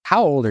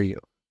How old are you?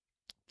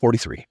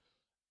 43.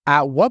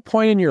 At what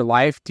point in your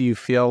life do you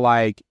feel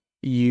like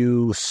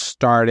you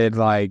started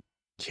like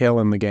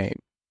killing the game?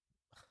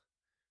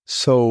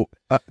 So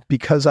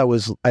because I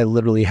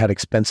literally had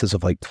expenses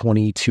of like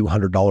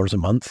 $2,200 a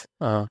month.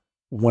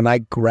 When I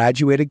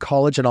graduated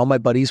college and all my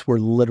buddies were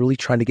literally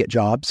trying to get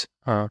jobs,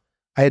 I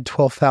had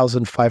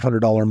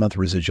 $12,500 a month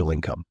residual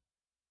income.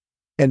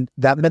 And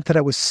that meant that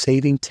I was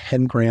saving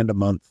 10 grand a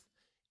month,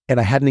 and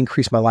I hadn't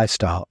increased my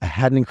lifestyle. I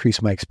hadn't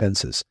increased my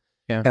expenses.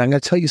 Yeah. And I'm going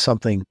to tell you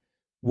something,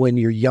 when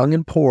you're young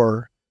and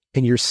poor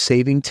and you're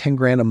saving 10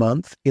 grand a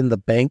month in the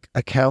bank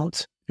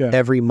account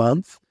every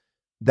month,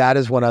 that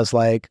is when I was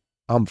like,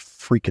 I'm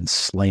freaking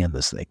slaying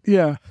this thing.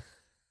 Yeah.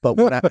 But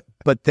at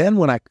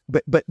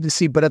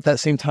that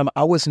same time,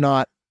 I was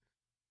not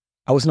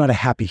a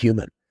happy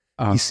human.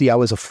 You see, I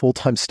was a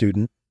full-time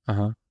student.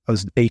 I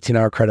was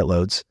 18-hour credit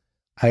loads.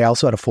 I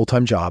also had a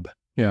full-time job.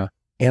 Yeah.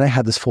 And I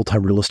had this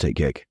full-time real estate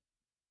gig.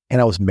 And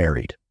I was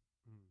married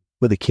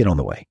with a kid on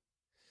the way.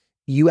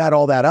 You add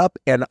all that up,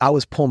 and I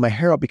was pulling my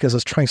hair out because I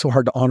was trying so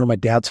hard to honor my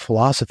dad's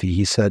philosophy.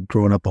 He said,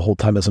 growing up the whole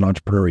time as an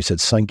entrepreneur, he said,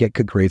 son, get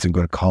good grades and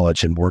go to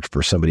college and work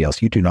for somebody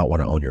else. You do not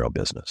want to own your own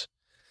business.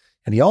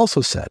 And he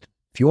also said,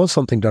 if you want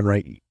something done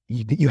right,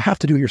 you have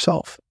to do it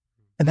yourself.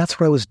 And that's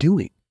what I was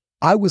doing.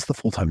 I was the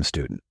full-time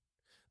student.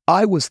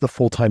 I was the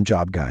full-time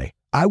job guy.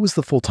 I was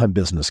the full-time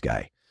business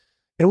guy.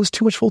 And it was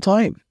too much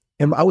full-time.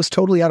 And I was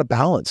totally out of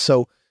balance.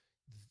 So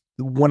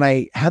when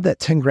I had that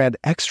 10 grand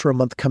extra a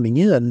month coming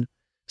in,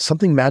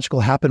 something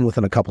magical happened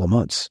within a couple of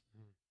months.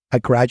 I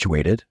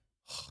graduated,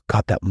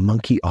 got that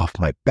monkey off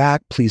my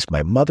back, pleased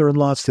my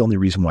mother-in-law. It's the only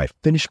reason why I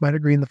finished my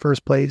degree in the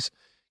first place,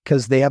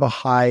 because they have a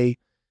high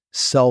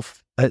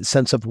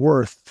sense of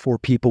worth for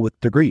people with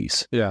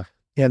degrees. Yeah.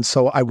 And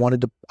so I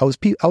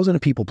was in a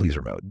people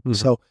pleaser mode. Mm-hmm.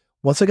 So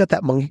once I got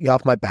that monkey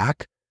off my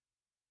back,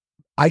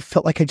 I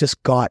felt like I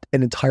just got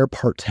an entire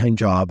part-time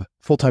job,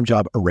 full-time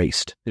job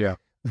erased. Yeah.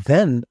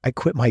 Then I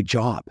quit my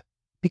job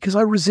because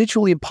I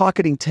residually am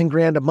pocketing 10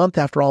 grand a month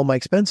after all my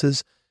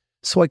expenses.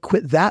 So I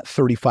quit that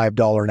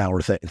 $35 an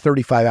hour thing,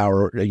 35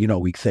 hour, a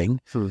week thing.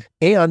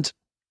 And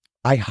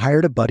I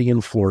hired a buddy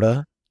in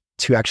Florida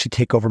to actually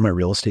take over my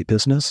real estate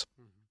business.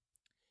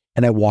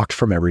 And I walked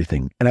from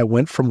everything. And I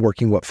went from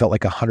working what felt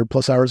like 100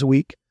 plus hours a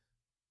week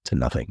to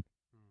nothing.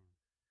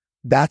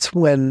 That's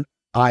when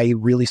I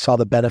really saw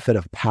the benefit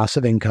of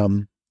passive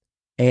income.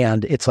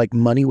 And it's like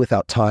money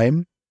without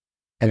time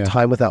and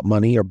time without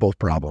money are both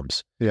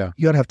problems. Yeah.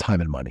 You got to have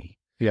time and money.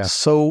 Yeah.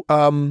 So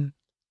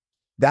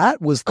that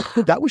was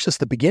just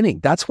the beginning.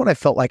 That's when I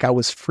felt like I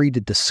was free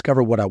to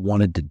discover what I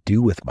wanted to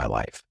do with my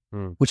life,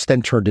 which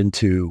then turned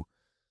into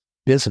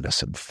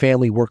business and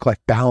family work-life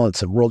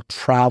balance and world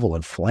travel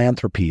and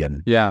philanthropy.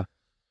 And yeah.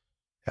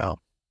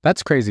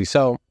 That's crazy.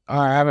 So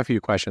I have a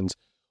few questions.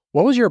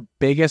 What was your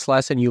biggest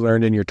lesson you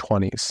learned in your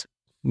 20s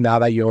now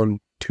that you own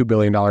 $2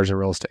 billion in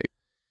real estate?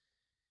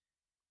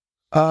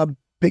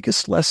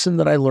 Biggest lesson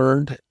that I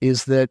learned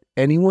is that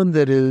anyone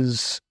that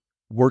is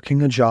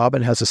working a job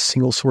and has a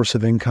single source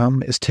of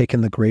income is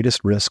taking the greatest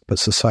risk, but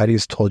society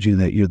has told you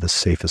that you're the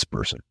safest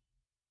person.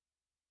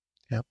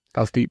 Yeah,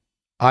 that was deep.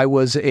 I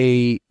was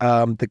the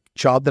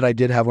job that I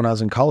did have when I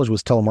was in college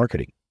was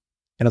telemarketing,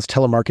 and it's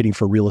telemarketing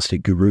for real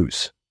estate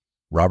gurus,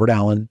 Robert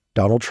Allen,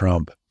 Donald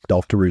Trump,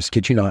 Dolph DeRoos,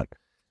 kid you not.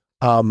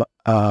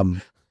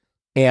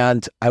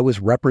 And I was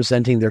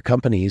representing their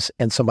companies.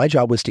 And so my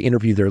job was to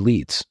interview their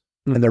leads.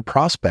 And their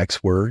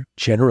prospects were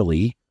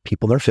generally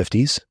people in their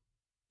 50s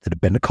that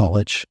had been to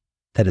college,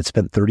 that had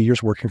spent 30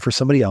 years working for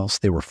somebody else.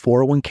 They were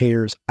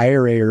 401kers,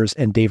 IRAers,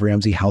 and Dave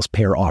Ramsey house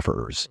pair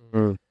offerers.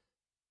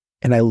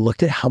 And I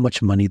looked at how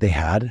much money they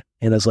had,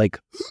 and I was like,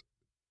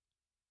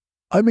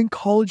 I'm in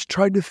college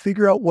trying to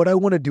figure out what I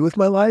want to do with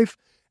my life.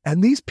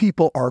 And these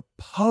people are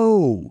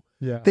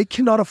Yeah. They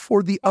cannot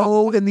afford the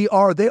O and the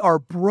R. They are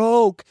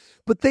broke,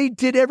 but they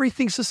did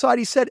everything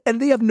society said,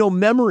 and they have no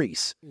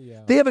memories.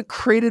 Yeah. They haven't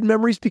created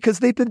memories because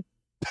they've been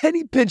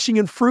penny pinching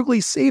and frugally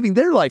saving.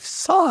 Their life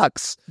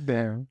sucks.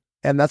 Damn.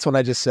 And that's when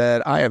I just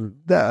said,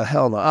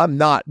 hell no, I'm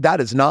not, that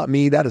is not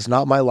me. That is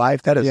not my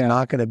life. That is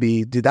not going to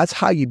be, dude, that's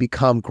how you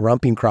become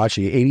grumpy and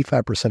crotchety.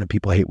 85% of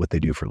people hate what they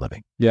do for a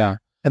living. Yeah.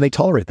 And they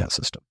tolerate that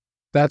system.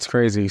 That's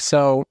crazy.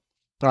 So,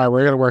 all right,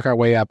 we're going to work our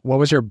way up. What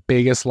was your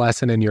biggest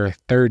lesson in your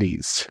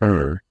 30s?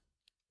 I'm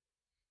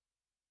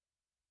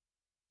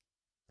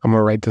going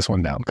to write this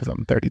one down because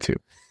I'm 32.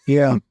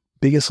 Yeah.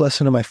 Biggest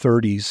lesson in my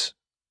 30s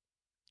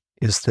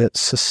is that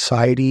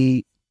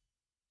society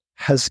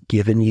has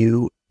given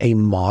you a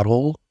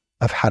model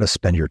of how to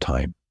spend your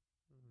time.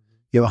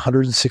 You have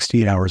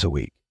 168 hours a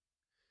week.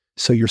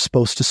 So you're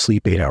supposed to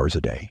sleep 8 hours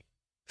a day.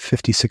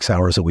 56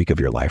 hours a week of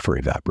your life are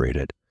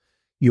evaporated.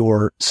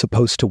 You're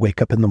supposed to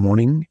wake up in the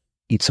morning,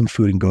 eat some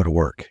food, and go to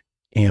work.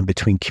 And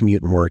between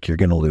commute and work, you're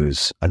going to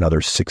lose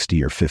another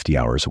 60 or 50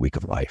 hours a week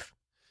of life.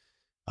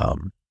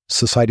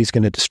 Society's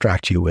going to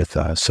distract you with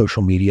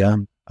social media,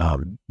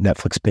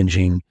 Netflix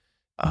binging,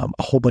 a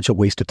whole bunch of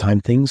waste of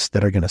time things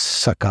that are going to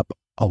suck up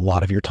a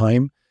lot of your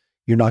time.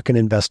 You're not going to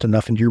invest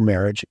enough into your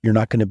marriage. You're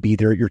not going to be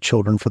there at your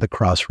children for the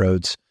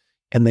crossroads.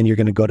 And then you're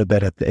going to go to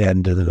bed at the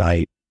end of the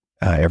night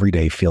every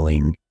day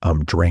feeling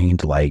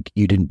drained, like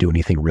you didn't do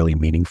anything really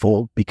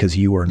meaningful because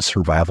you were in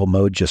survival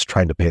mode, just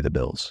trying to pay the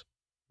bills.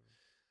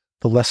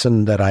 The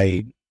lesson that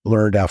I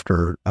learned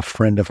after a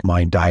friend of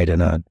mine died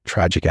in a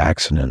tragic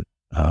accident,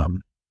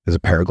 it was a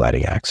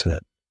paragliding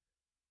accident,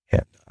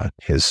 and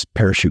his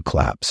parachute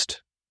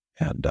collapsed.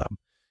 And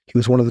he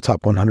was one of the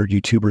top 100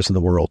 YouTubers in the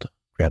world,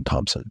 Grant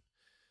Thompson.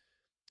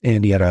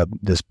 And he had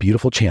this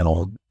beautiful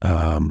channel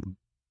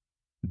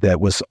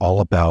that was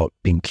all about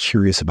being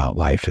curious about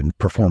life and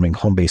performing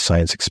home-based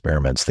science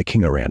experiments, the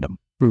king of random.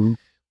 Mm-hmm.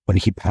 When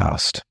he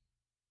passed,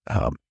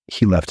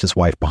 he left his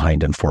wife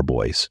behind and 4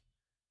 boys.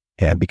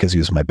 And because he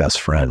was my best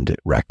friend, it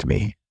wrecked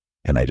me.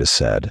 And I just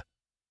said,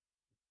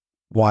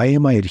 why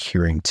am I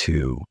adhering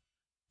to,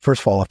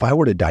 first of all, if I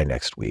were to die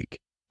next week,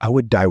 I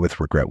would die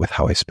with regret with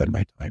how I spend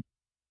my time.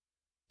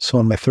 So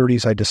in my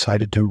 30s, I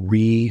decided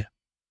to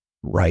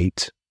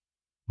rewrite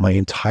my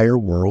entire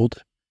world.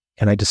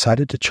 And I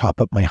decided to chop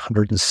up my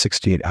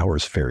 168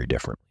 hours very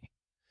differently.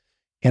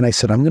 And I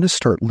said, I'm going to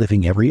start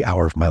living every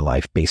hour of my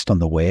life based on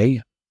the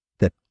way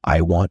that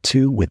I want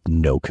to with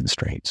no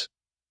constraints.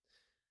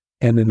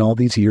 And in all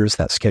these years,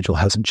 that schedule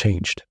hasn't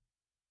changed.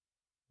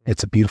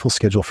 It's a beautiful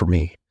schedule for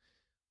me.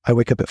 I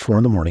wake up at 4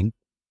 a.m.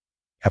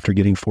 after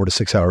getting 4 to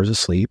 6 hours of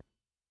sleep.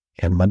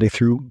 And Monday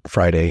through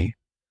Friday,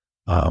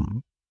 I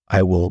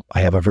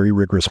have a very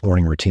rigorous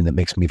morning routine that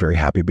makes me very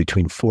happy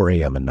between 4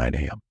 a.m. and 9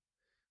 a.m.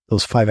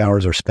 Those 5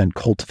 hours are spent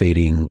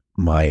cultivating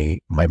my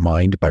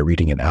mind by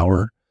reading an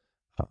hour,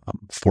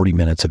 40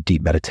 minutes of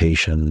deep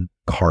meditation,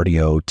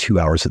 cardio, 2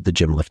 hours at the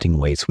gym lifting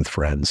weights with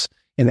friends,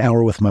 an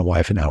hour with my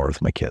wife, an hour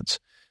with my kids.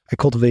 I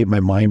cultivate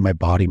my mind, my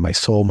body, my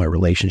soul, my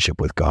relationship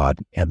with God.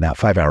 And that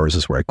 5 hours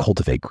is where I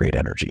cultivate great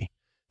energy.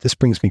 This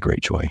brings me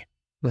great joy.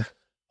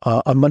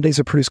 On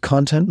Mondays, I produce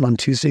content. And on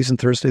Tuesdays and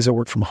Thursdays, I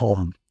work from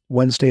home.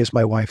 Wednesday is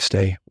my wife's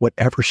day.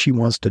 Whatever she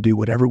wants to do,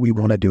 whatever we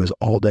want to do is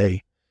all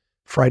day.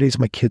 Friday's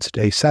my kids'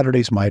 day.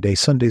 Saturday's my day.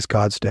 Sunday's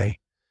God's day.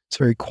 It's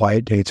a very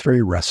quiet day. It's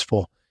very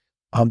restful.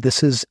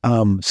 This is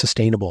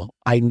sustainable.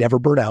 I never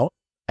burn out.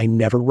 I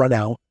never run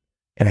out.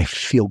 And I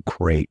feel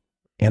great.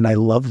 And I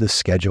love this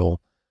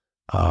schedule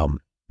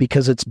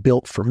because it's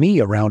built for me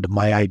around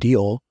my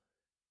ideal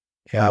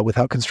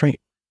without constraint.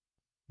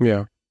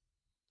 Yeah.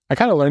 I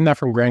kind of learned that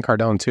from Grant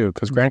Cardone too,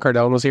 because Grant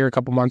Cardone was here a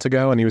couple months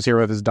ago and he was here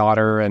with his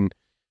daughter and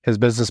his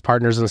business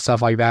partners and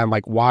stuff like that. And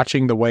like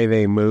watching the way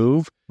they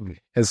move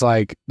is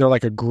like, they're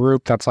like a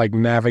group that's like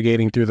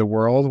navigating through the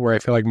world where I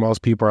feel like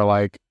most people are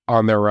like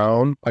on their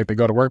own. Like they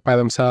go to work by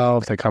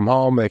themselves, they come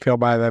home, they feel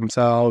by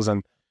themselves.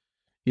 And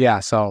yeah,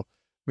 so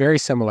very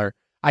similar.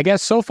 I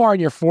guess so far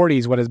in your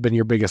 40s, what has been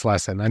your biggest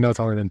lesson? I know it's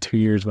only been 2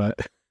 years, but.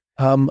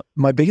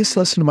 My biggest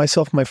lesson to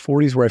myself in my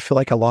 40s where I feel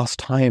like I lost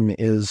time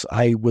is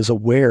I was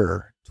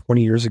aware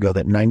 20 years ago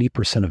that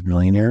 90% of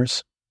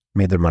millionaires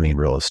made their money in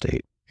real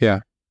estate.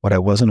 Yeah. What I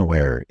wasn't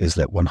aware is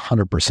that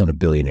 100% of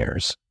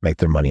billionaires make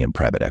their money in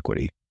private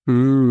equity.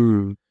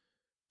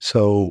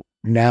 So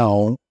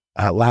now,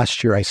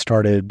 last year, I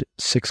started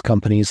 6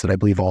 companies that I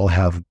believe all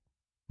have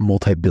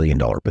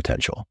multi-billion-dollar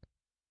potential.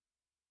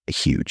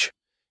 Huge.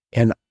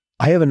 And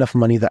I have enough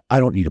money that I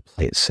don't need to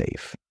play it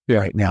safe. Yeah.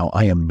 Right now,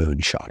 I am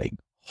moonshotting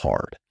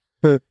hard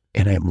and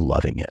I am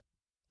loving it.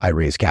 I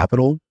raise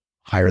capital,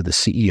 hire the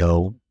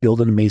CEO,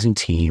 build an amazing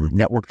team,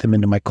 network them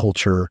into my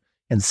culture,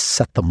 and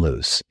set them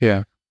loose.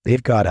 Yeah.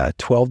 They've got a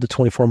 12 to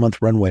 24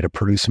 month runway to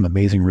produce some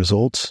amazing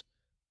results,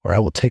 or I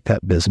will take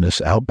that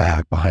business out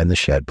back behind the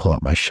shed, pull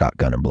out my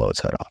shotgun and blow its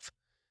head off.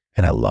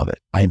 And I love it.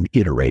 I'm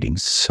iterating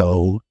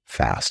so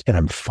fast and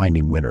I'm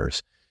finding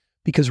winners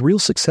because real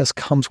success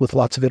comes with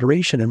lots of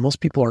iteration and most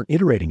people aren't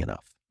iterating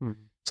enough.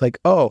 It's like,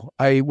 oh,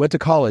 I went to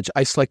college.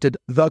 I selected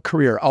the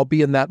career. I'll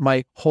be in that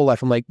my whole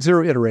life. I'm like,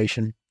 0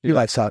 iteration. Your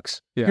life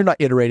sucks. Yeah. You're not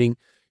iterating.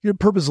 Your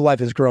purpose of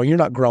life is growing. You're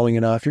not growing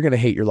enough. You're going to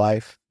hate your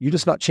life. You're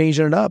just not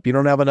changing it up. You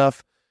don't have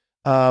enough,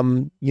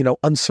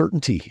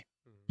 uncertainty.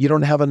 You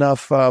don't have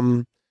enough,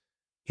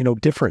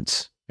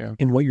 difference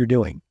in what you're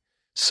doing.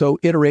 So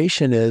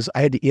iteration is,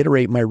 I had to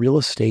iterate my real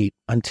estate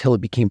until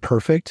it became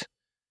perfect.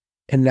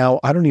 And now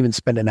I don't even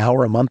spend an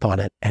hour a month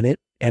on it. And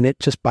it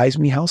just buys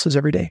me houses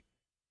every day.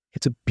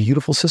 It's a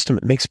beautiful system.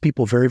 It makes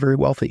people very, very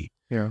wealthy.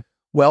 Yeah.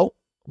 Well,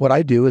 what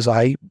I do is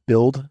I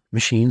build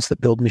machines that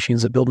build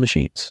machines that build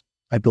machines.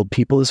 I build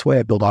people this way.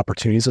 I build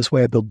opportunities this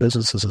way. I build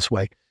businesses this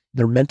way.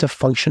 They're meant to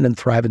function and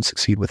thrive and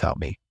succeed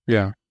without me.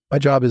 Yeah. My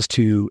job is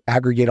to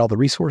aggregate all the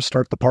resources,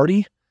 start the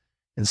party,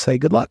 and say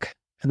good luck.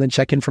 And then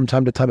check in from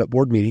time to time at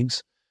board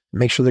meetings and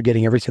make sure they're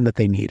getting everything that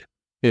they need.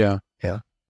 Yeah. Yeah.